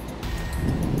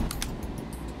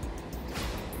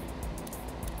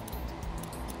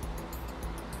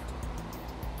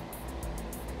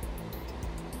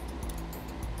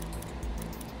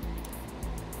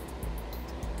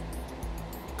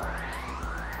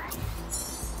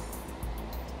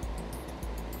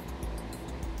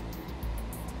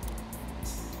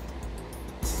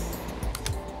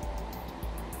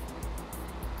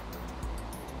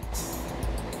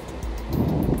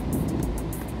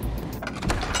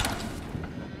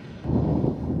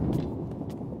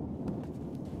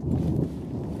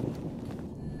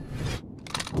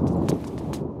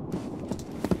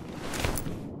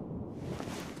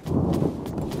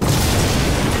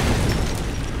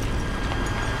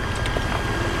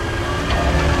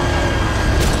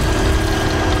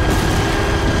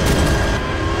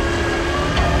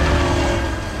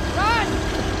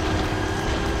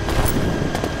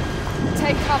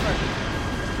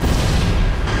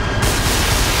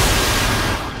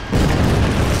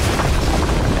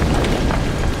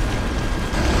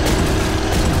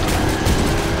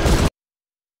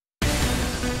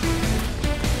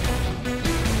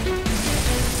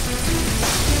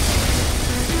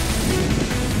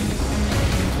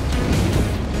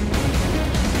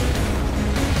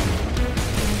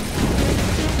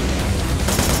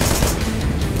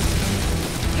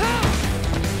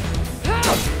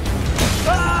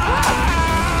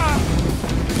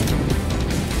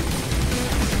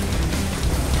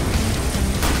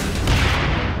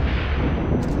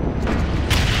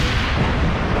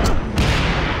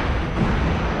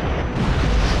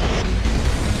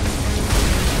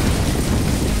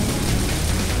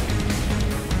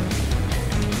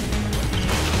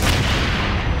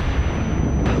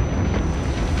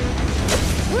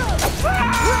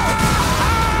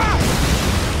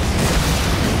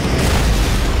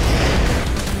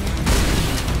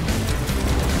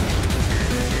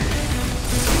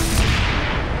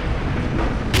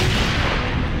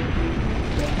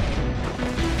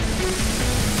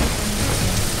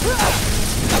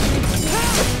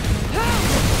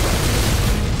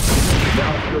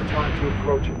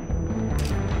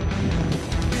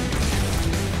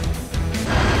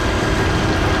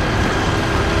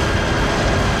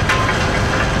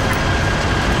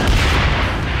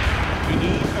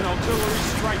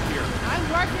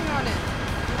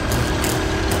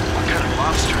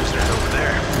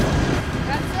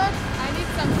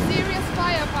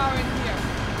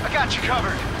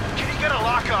 covered. Can you get a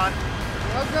lock on?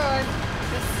 Oh good.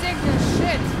 The signal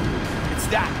shit. It's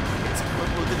that. It's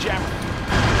equipped with the jammer.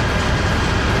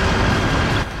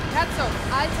 Katzo,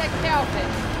 I'll take care of it.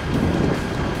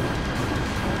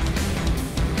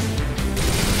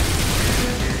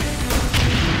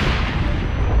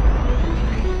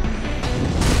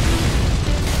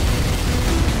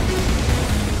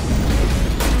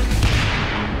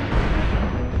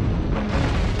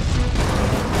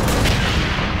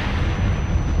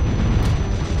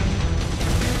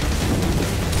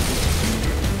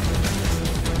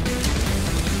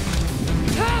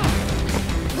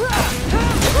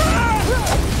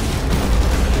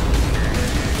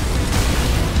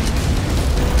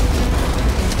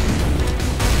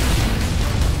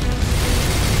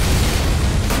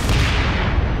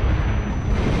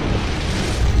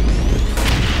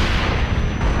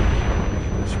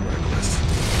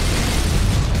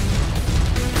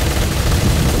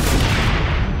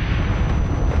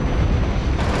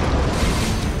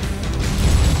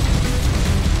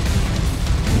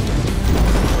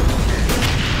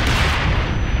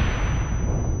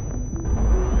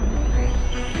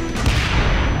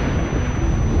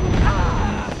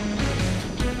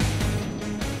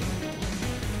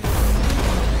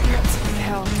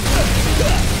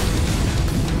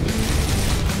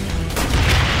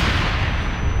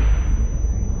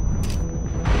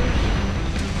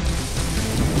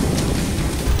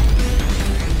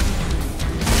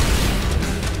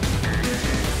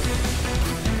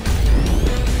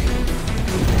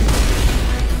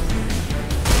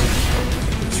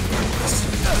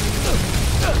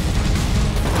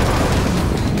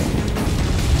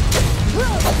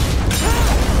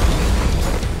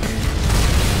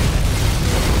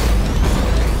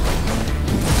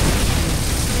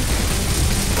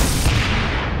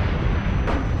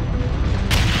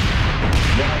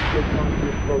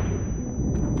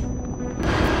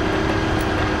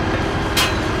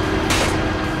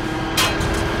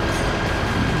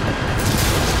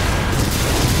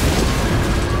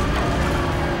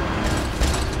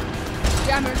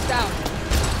 Jammer's down.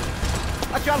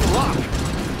 I got a lock.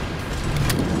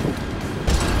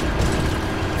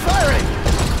 Firing!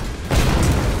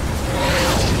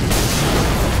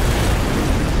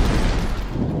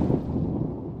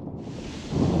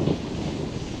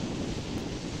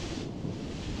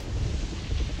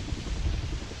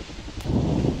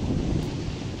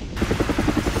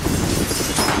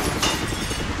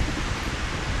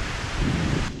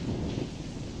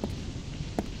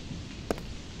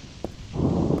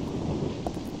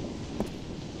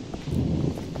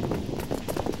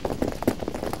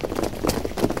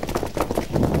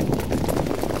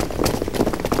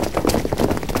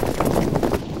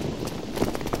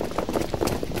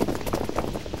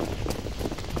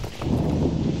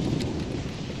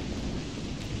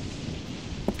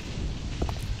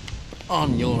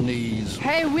 On your knees.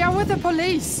 Hey, we are with the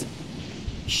police.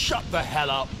 Shut the hell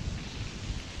up.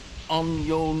 On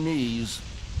your knees.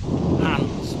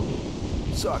 Hands.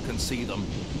 So I can see them.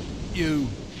 You.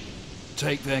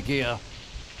 Take their gear.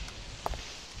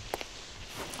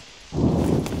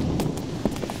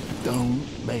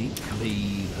 Don't make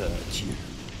me hurt you.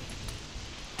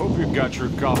 Hope you got your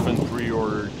coffin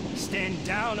pre-ordered. Stand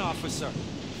down, officer.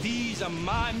 These are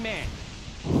my men.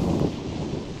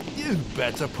 You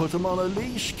better put them on a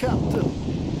leash,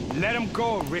 Captain. Let them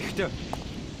go, Richter.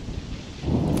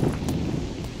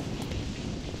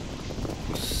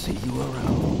 See you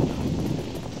around.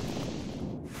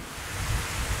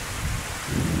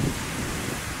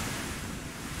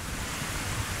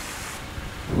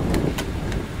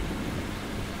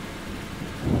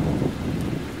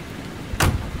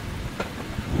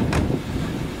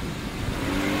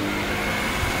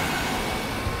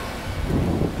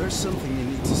 There's something you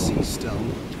need to see,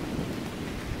 Stone.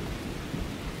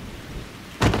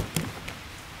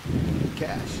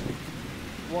 Cash.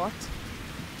 What?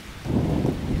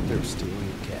 They're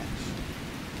stealing cash.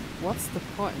 What's the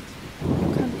point?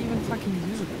 You can't even fucking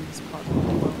use it in this part of the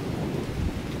world.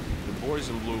 The boys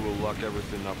in blue will lock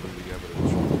everything up in the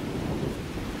evidence room.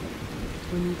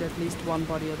 We need at least one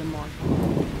body at the morgue.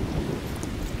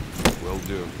 Will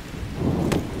do.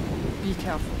 Be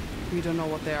careful. We don't know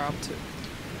what they are up to.